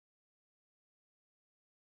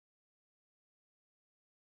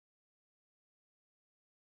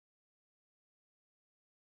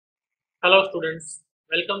Hello students,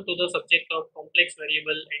 welcome to the subject of complex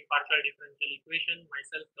variable and partial differential equation.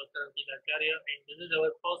 Myself Dr. Ankit Acharya, and this is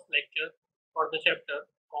our first lecture for the chapter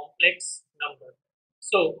complex number.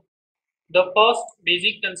 So the first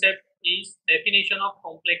basic concept is definition of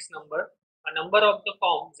complex number. A number of the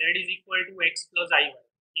form z is equal to x plus iy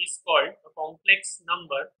is called a complex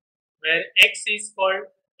number where x is called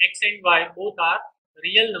x and y both are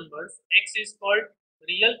real numbers. X is called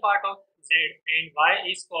real part of z and y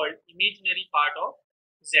is called imaginary part of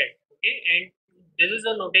z. Okay, and this is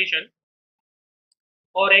a notation.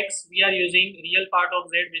 For x we are using real part of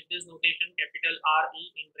z with this notation capital R E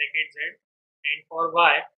in bracket z, and for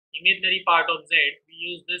y imaginary part of z we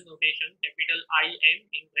use this notation capital I M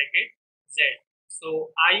in bracket z.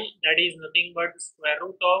 So I, that is nothing but square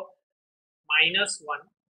root of -1.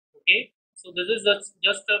 Okay, so this is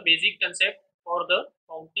just a basic concept for the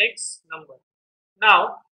complex number.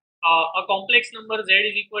 Now a complex number z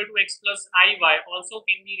is equal to x plus iy also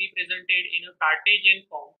can be represented in a Cartesian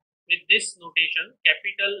form with this notation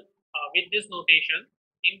capital with this notation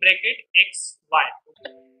in bracket x y.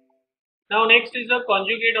 Okay. Now next is the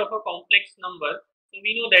conjugate of a complex number. So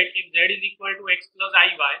we know that if z is equal to x plus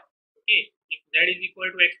iy, okay, if z is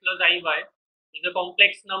equal to x plus iy is a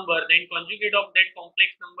complex number, then conjugate of that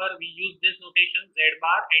complex number we use this notation z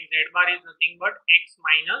bar, and z bar is nothing but x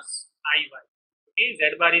minus iy. Okay, z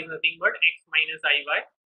bar is nothing but x minus iy.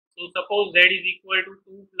 So suppose z is equal to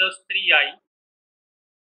 2 plus 3i,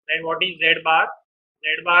 then what is z bar? Z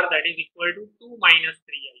bar, that is equal to 2 minus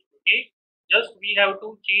 3i. Okay, just we have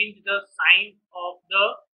to change the sign of the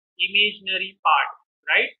imaginary part,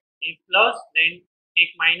 right? If plus, then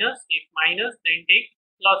take minus, if minus, then take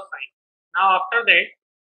plus sign. Now after that,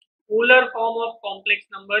 polar form of complex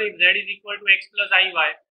number, if z is equal to x plus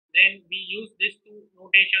iy, then we use this two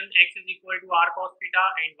notation, x is equal to r cos theta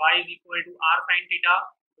and y is equal to r sin theta.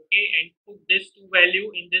 Okay, and put this two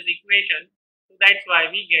value in this equation. So that's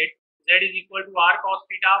why we get z is equal to r cos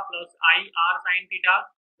theta plus I r sin theta,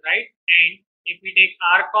 right? And if we take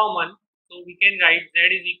r common, so we can write z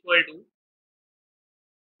is equal to,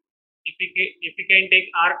 if we can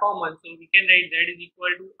take r common, so we can write z is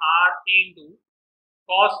equal to r into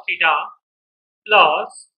cos theta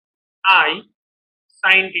plus I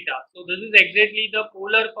sin theta. So this is exactly the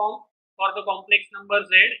polar form for the complex number z,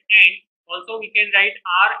 and also we can write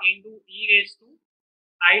r into e raised to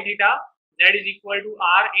I theta, z is equal to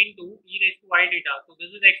r into e raised to I theta. So this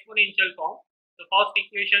is exponential form. The first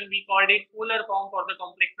equation we called it polar form for the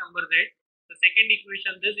complex number z. The second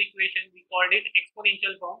equation, this equation we called it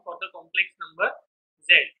exponential form for the complex number z.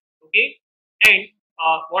 Okay, and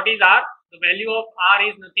what is r? The value of r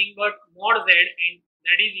is nothing but mod z, and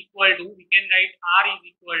that is equal to, we can write r is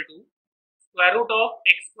equal to square root of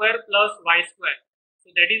x square plus y square. So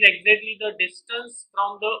that is exactly the distance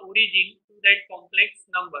from the origin to that complex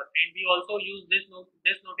number, and we also use this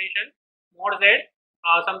notation mod z.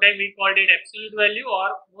 Sometimes we called it absolute value,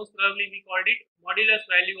 or most probably we called it modulus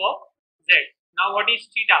value of z. Now what is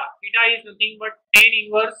theta? Theta is nothing but tan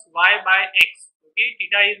inverse y by x. Okay,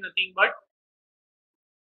 theta is nothing but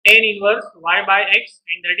tan inverse y by x,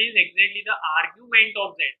 and that is exactly the argument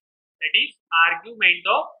of z. That is argument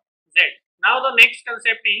of z. Now the next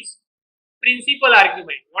concept is principal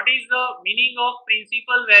argument. What is the meaning of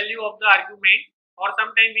principal value of the argument, or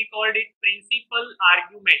sometimes we called it principal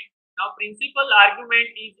argument. Now principal argument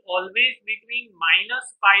is always between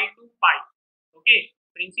minus pi to pi. Okay,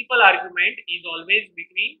 principal argument is always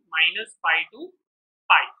between minus pi to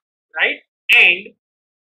pi, right? And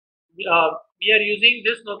we are using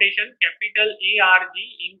this notation capital ARG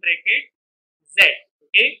in bracket Z.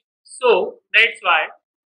 Okay, so that's why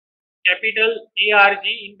capital ARG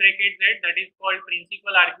in bracket Z, that is called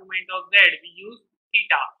principal argument of Z, we use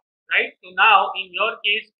theta, right? So now in your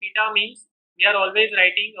case theta means we are always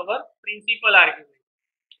writing our principal argument.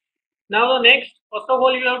 Now the next, first of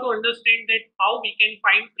all you have to understand that how we can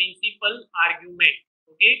find principal argument.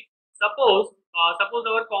 Okay, suppose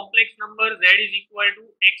our complex number z is equal to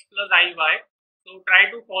x plus iy. So try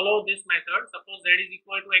to follow this method. Suppose z is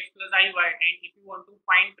equal to x plus iy, and if you want to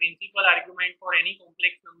find principal argument for any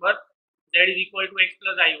complex number, z is equal to x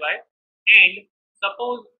plus iy, and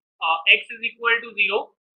suppose x is equal to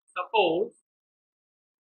 0. Suppose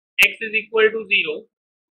x is equal to 0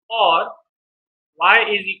 or y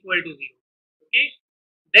is equal to 0. Okay,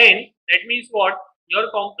 then that means what? Your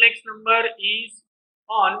complex number is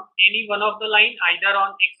on any one of the line, either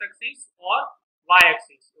on x-axis or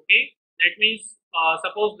y-axis. Okay, that means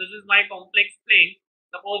suppose this is my complex plane.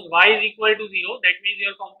 Suppose y is equal to 0, that means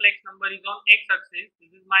your complex number is on x-axis.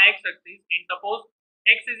 This is my x-axis, and suppose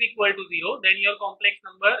x is equal to 0, then your complex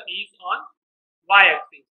number is on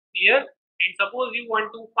y-axis. Clear? And suppose you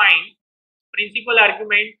want to find principal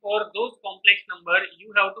argument for those complex number,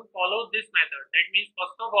 you have to follow this method. That means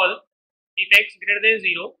first of all, if x greater than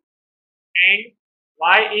 0 and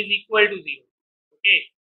y is equal to 0, okay,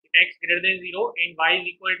 if x greater than 0 and y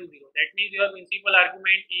is equal to 0, that means your principal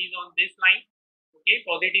argument is on this line, okay,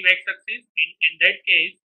 positive x-axis, and in that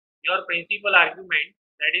case your principal argument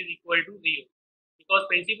that is equal to 0, because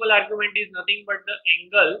principal argument is nothing but the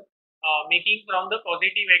angle making from the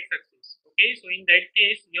positive x-axis. Okay, so in that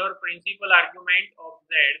case your principal argument of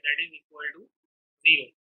z that is equal to 0.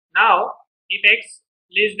 Now if x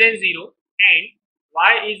less than 0 and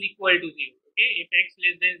y is equal to 0, okay, if x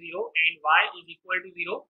less than 0 and y is equal to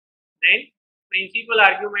 0, then principal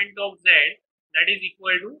argument of z that is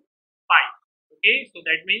equal to pi. Okay, so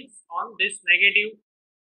that means on this negative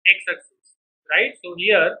x-axis, right? So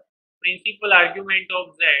here principal argument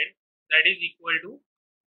of z that is equal to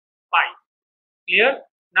pi. Clear?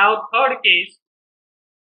 Now third case,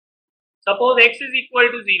 suppose x is equal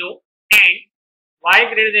to 0 and y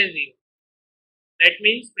greater than 0. That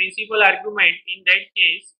means principal argument in that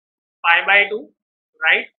case pi by 2,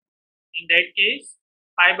 right? In that case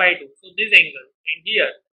pi by 2. So this angle, and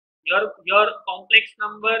here your complex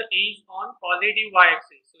number is on positive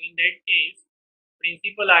y-axis. So in that case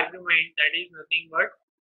principal argument that is nothing but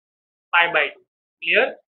pi by 2.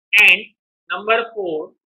 Clear? And number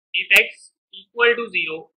 4, if x equal to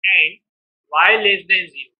 0 and y less than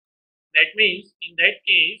 0, that means in that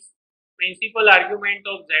case principal argument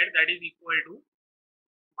of z that is equal to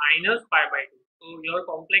minus pi by 2. So your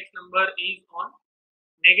complex number is on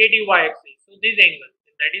negative y-axis. So this angle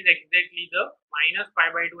that is exactly the minus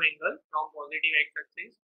pi by 2 angle from positive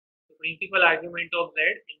x-axis. So principal argument of z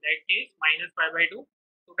in that case minus pi by 2.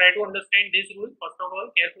 So try to understand this rule first of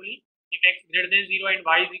all carefully. If x greater than 0 and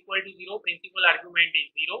y is equal to 0, principal argument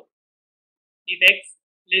is 0. If x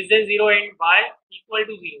less than 0 and y equal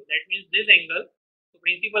to 0, that means this angle. So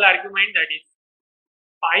principal argument that is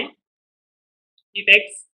pi. If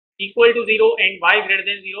x equal to 0 and y greater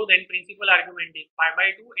than 0, then principal argument is pi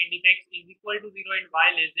by 2, and if x is equal to 0 and y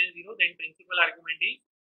less than 0, then principal argument is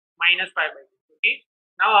minus pi by 2. Okay.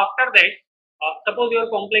 Now after that, suppose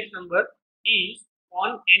your complex number is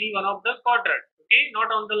on any one of the quadrant, okay,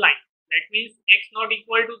 not on the line. That means x not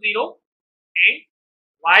equal to 0 and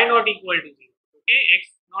y not equal to 0. Okay,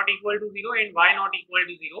 x not equal to 0 and y not equal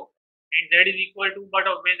to 0, and z is equal to but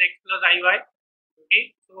of base x plus iy. Okay,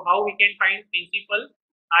 so how we can find principal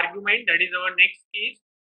argument, that is our next case,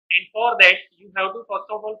 and for that you have to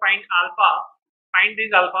first of all find alpha. Find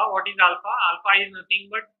this alpha. What is alpha? Alpha is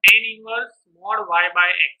nothing but tan inverse mod y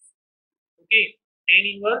by x. Okay, tan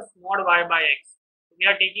inverse mod y by x. So we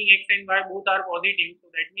are taking x and y both are positive, so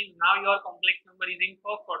that means now your complex number is in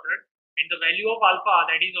first quadrant, and the value of alpha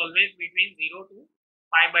that is always between 0 to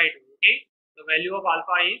pi by 2. Okay, the value of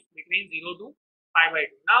alpha is between 0 to pi by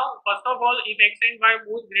 2. Now first of all, if x and y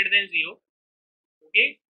both greater than 0,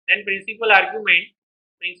 okay, then principal argument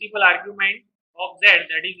of z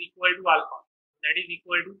that is equal to alpha, that is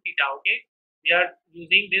equal to theta. Okay, we are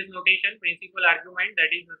using this notation, principal argument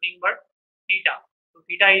that is nothing but theta. So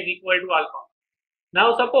theta is equal to alpha.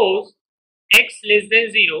 Now suppose x less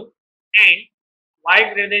than 0 and y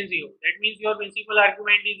greater than 0, that means your principal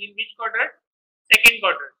argument is in which quadrant? Second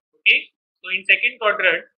quadrant. Okay, so in second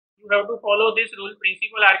quadrant you have to follow this rule,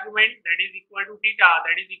 principal argument that is equal to theta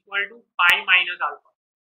that is equal to pi minus alpha.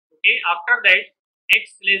 Okay, after that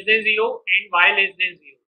x less than 0 and y less than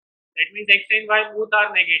 0, that means x and y both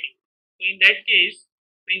are negative. So in that case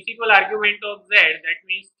principal argument of z, that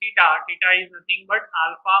means theta is nothing but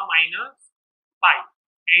alpha minus pi,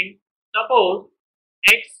 and suppose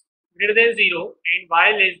x greater than 0 and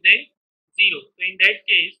y less than 0. So in that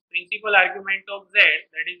case principal argument of z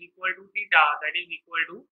that is equal to theta that is equal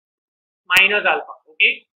to minus alpha.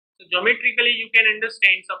 Okay, so geometrically you can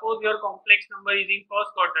understand, suppose your complex number is in first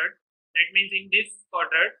quadrant, that means in this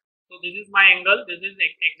quadrant, so this is my angle, this is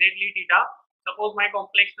exactly theta. Suppose my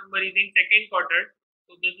complex number is in second quadrant,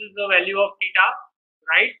 so this is the value of theta,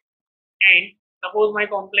 right? And suppose my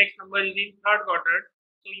complex number is in third quadrant,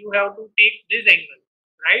 so you have to take this angle,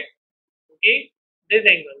 right? Okay, this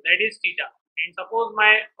angle that is theta, and suppose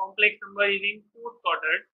my complex number is in fourth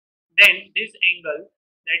quadrant, then this angle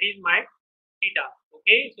that is my theta.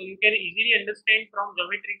 Okay, so you can easily understand from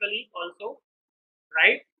geometrically also,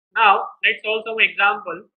 right? Now let's solve some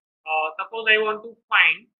example. Suppose I want to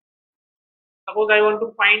find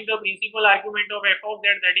the principal argument of f of z,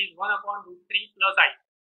 that is 1 upon root 3 plus I.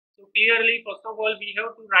 So clearly first of all we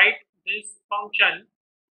have to write this function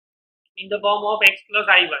in the form of x plus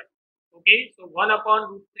iy. Okay, so 1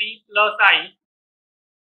 upon root 3 plus I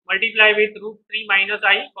multiply with root 3 minus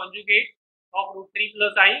I, conjugate of root 3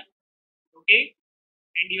 plus I, okay,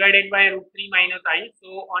 and divided by root 3 minus I.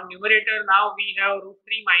 So on numerator now we have root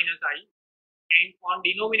 3 minus I, and on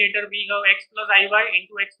denominator we have x plus iy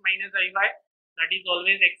into x minus iy, that is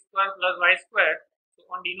always x square plus y square. So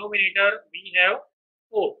on denominator we have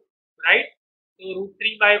 4, right? So root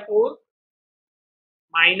 3 by 4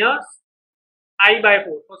 minus I by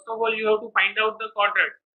 4. First of all, you have to find out the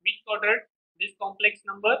quadrant. Which quadrant? This complex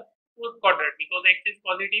number, fourth quadrant, because x is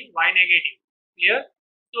positive, y negative. Clear?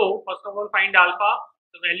 So first of all, find alpha.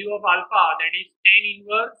 The value of alpha, that is tan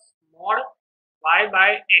inverse mod y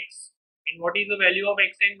by x. And what is the value of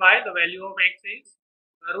x and y? The value of x is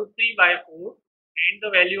root 3 by 4, and the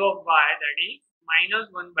value of y, that is minus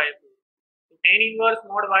 1 by 4. So tan inverse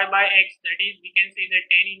mod y by x, that is, we can say that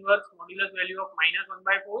tan inverse modulus value of minus 1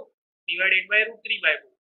 by 4 divided by root 3 by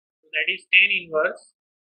 4. So that is tan inverse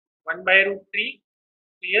 1 by root 3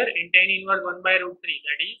 here, and tan inverse 1 by root 3,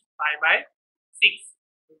 that is 5 by 6.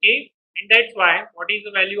 Okay, and that's why what is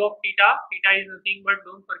the value of theta? Theta is nothing but,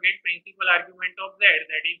 don't forget, principal argument of z,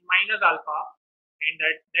 that is minus alpha, and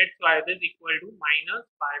that's why this is equal to minus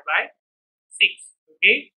 5 by 6.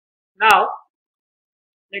 Okay, now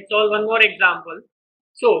let's solve one more example.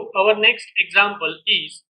 So our next example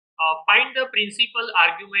is find the principal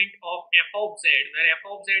argument of f of z, where f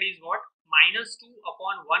of z is what? Minus 2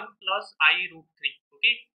 upon 1 plus I root 3.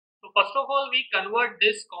 Okay. So first of all, we convert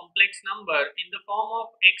this complex number in the form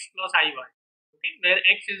of x plus iy. Okay, where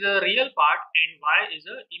x is a real part and y is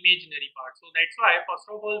a imaginary part. So that's why first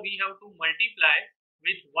of all we have to multiply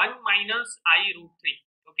with 1 minus I root 3.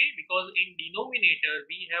 Okay, because in denominator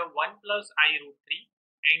we have 1 plus I root 3.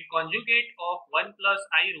 And conjugate of 1 plus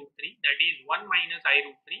I root 3, that is 1 minus I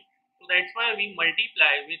root 3. So that's why we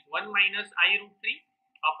multiply with 1 minus I root 3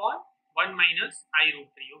 upon 1 minus I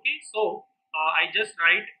root 3. Okay, so I just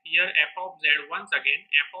write here f of z once again.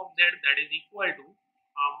 F of z, that is equal to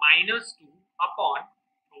minus 2 upon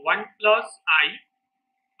 1 plus I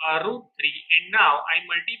root 3, and now I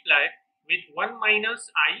multiply with 1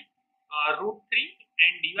 minus I root 3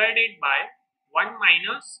 and divided by 1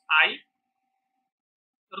 minus I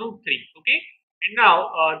root 3. Okay, and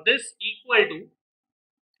now this equal to,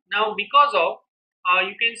 now because of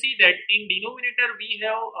you can see that in denominator we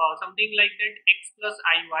have something like that x plus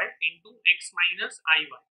iy into x minus iy,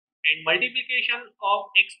 and multiplication of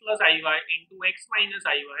x plus iy into x minus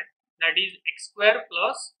iy, that is x square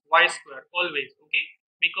plus y square always. Okay,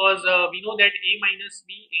 because we know that a minus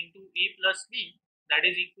b into a plus b, that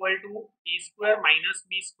is equal to a square minus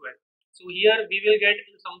b square. So here we will get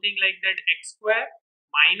something like that x square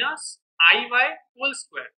minus iy whole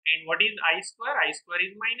square, and what is I square? I square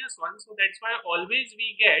is minus 1. So that's why always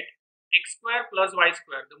we get x square plus y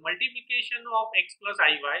square. The multiplication of x plus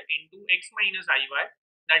iy into x minus iy,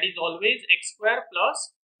 that is always x square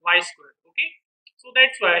plus y square. Okay, so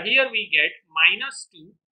that's why here we get minus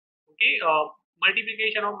 2. Okay,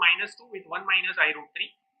 multiplication of minus 2 with 1 minus I root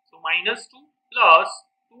 3. So minus 2 plus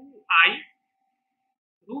 2I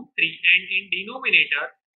root 3, and in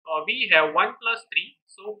denominator we have 1 plus 3,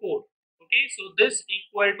 so 4. Okay, so this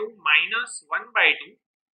equal to minus 1 by 2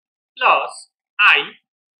 plus I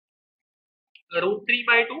root 3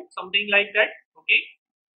 by 2, something like that. Okay,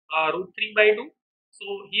 root 3 by 2. So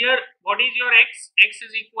here what is your x? X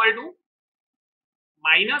is equal to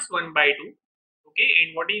minus 1 by 2. Okay,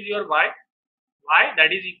 and what is your y? Y,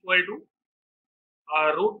 that is equal to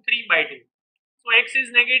root 3 by 2. So x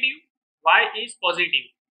is negative, y is positive.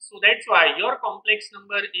 So that's why your complex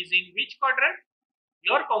number is in which quadrant?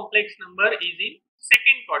 Your complex number is in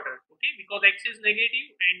second quadrant. Okay, because x is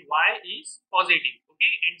negative and y is positive.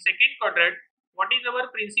 Okay, and second quadrant, what is our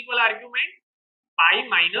principal argument? Pi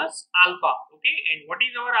minus alpha. Okay, and what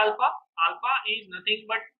is our alpha? Alpha is nothing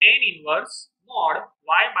but tan inverse mod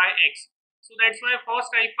y by x. So that's why first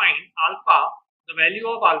I find alpha, the value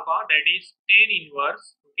of alpha, that is tan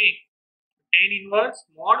inverse. Okay, tan inverse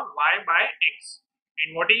mod y by x.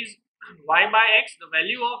 And what is y by x? The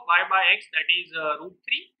value of y by x, that is root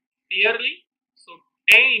 3 clearly. So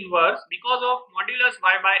tan inverse, because of modulus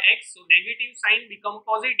y by x, so negative sign become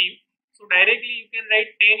positive. So directly you can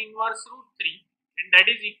write tan inverse root 3, and that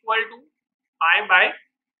is equal to pi by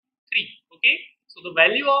 3. Okay, so the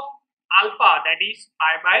value of alpha, that is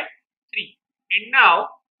pi by 3. And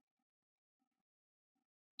now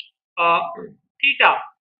theta,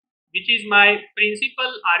 which is my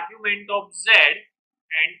principal argument of z,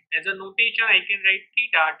 and as a notation I can write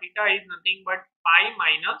theta. Theta is nothing but pi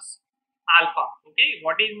minus alpha. Okay,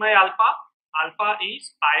 what is my alpha? Alpha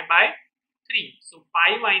is pi by 3. So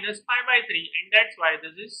pi minus pi by 3, and that's why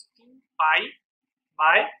this is 2 pi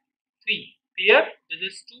by 3. Clear? This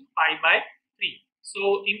is 2 pi by 3.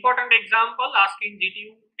 So important example asked in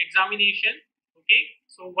GTU examination. Okay,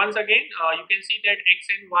 so once again you can see that x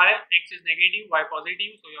and y, x is negative, y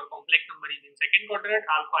positive, so your complex number is in second quadrant,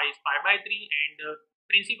 alpha is pi by 3, and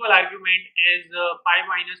principal argument is pi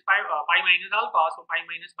minus alpha, so pi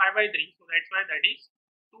minus pi by 3, so that's why that is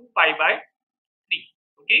 2 pi by 3.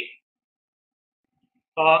 Okay,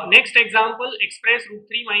 next example, express root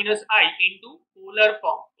 3 minus I into polar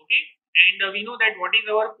form. Okay, and we know that what is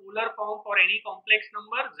our polar form for any complex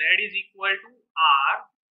number? Z is equal to r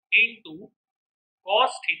into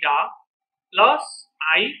cos theta plus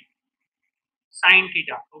I sin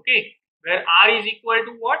theta. Okay, where r is equal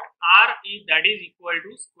to what? R is equal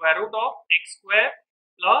to square root of x square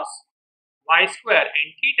plus y square,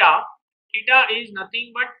 and theta is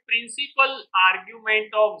nothing but principal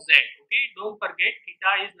argument of z. Okay, don't forget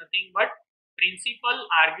theta is nothing but principal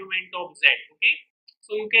argument of z. Okay,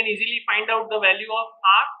 so you can easily find out the value of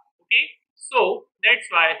r. Okay, so that's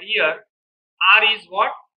why here r is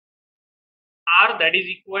what? R that is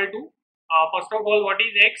equal to first of all, what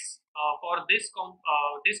is x? For this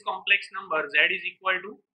complex number, z is equal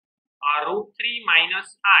to root 3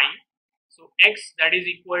 minus I. So x that is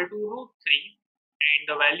equal to root 3, and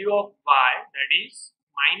the value of y that is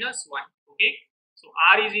minus 1. Okay, so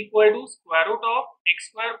r is equal to square root of x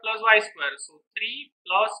square plus y square. So 3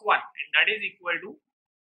 plus 1, and that is equal to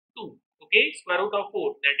 2. Okay, square root of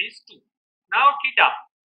 4, that is 2. Now theta.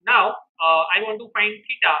 Now I want to find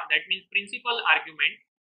theta, that means principal argument,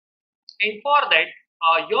 and for that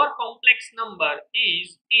your complex number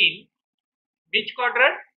is in which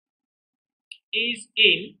quadrant? Is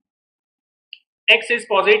in x is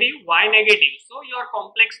positive, y negative, so your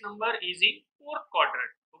complex number is in fourth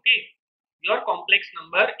quadrant. Okay, your complex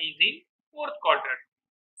number is in fourth quadrant.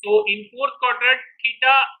 So in fourth quadrant,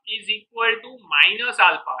 theta is equal to minus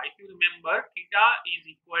alpha. If you remember, theta is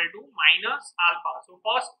equal to minus alpha. So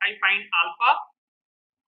first I find alpha.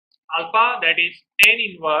 Alpha that is tan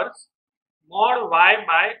inverse mod y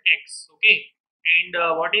by x. Okay, and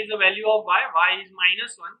what is the value of y? Y is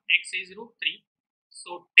minus 1, x is root 3.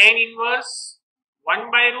 So tan inverse 1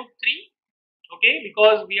 by root 3. Okay,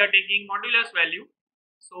 because we are taking modulus value,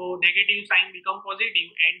 so negative sign become positive,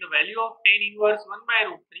 and the value of tan inverse 1 by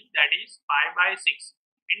root 3, that is pi by 6.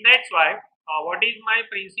 And that's why what is my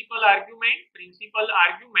principal argument? Principal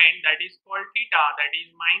argument, that is called theta, that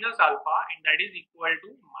is minus alpha, and that is equal to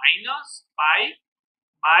minus pi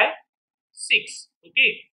by 6.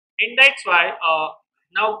 Okay, and that's why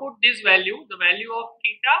now put this value, the value of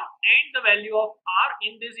theta and the value of r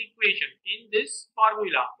in this equation, in this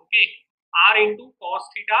formula. Okay, r into cos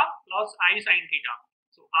theta plus I sin theta.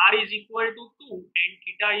 So r is equal to 2 and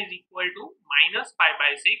theta is equal to minus pi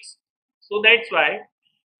by 6. So that's why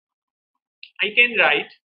I can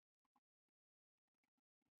write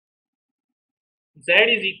z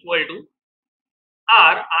is equal to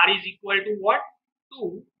r is equal to what?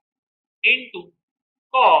 2 into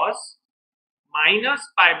cos minus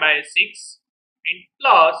pi by 6 and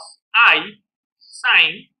plus I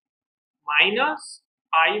sin minus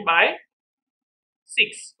pi by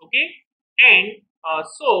 6. Okay, and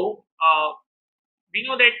we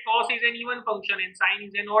know that cos is an even function and sin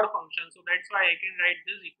is an odd function, so that's why I can write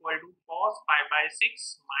this equal to cos pi by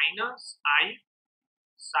 6 minus I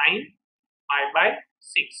sin pi by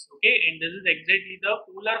 6. Okay, and this is exactly the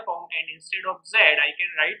polar form, and instead of z I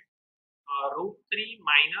can write root 3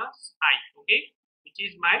 minus I. Okay, which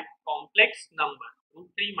is my complex number, root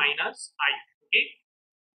 3 minus I. Okay,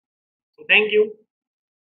 so thank you.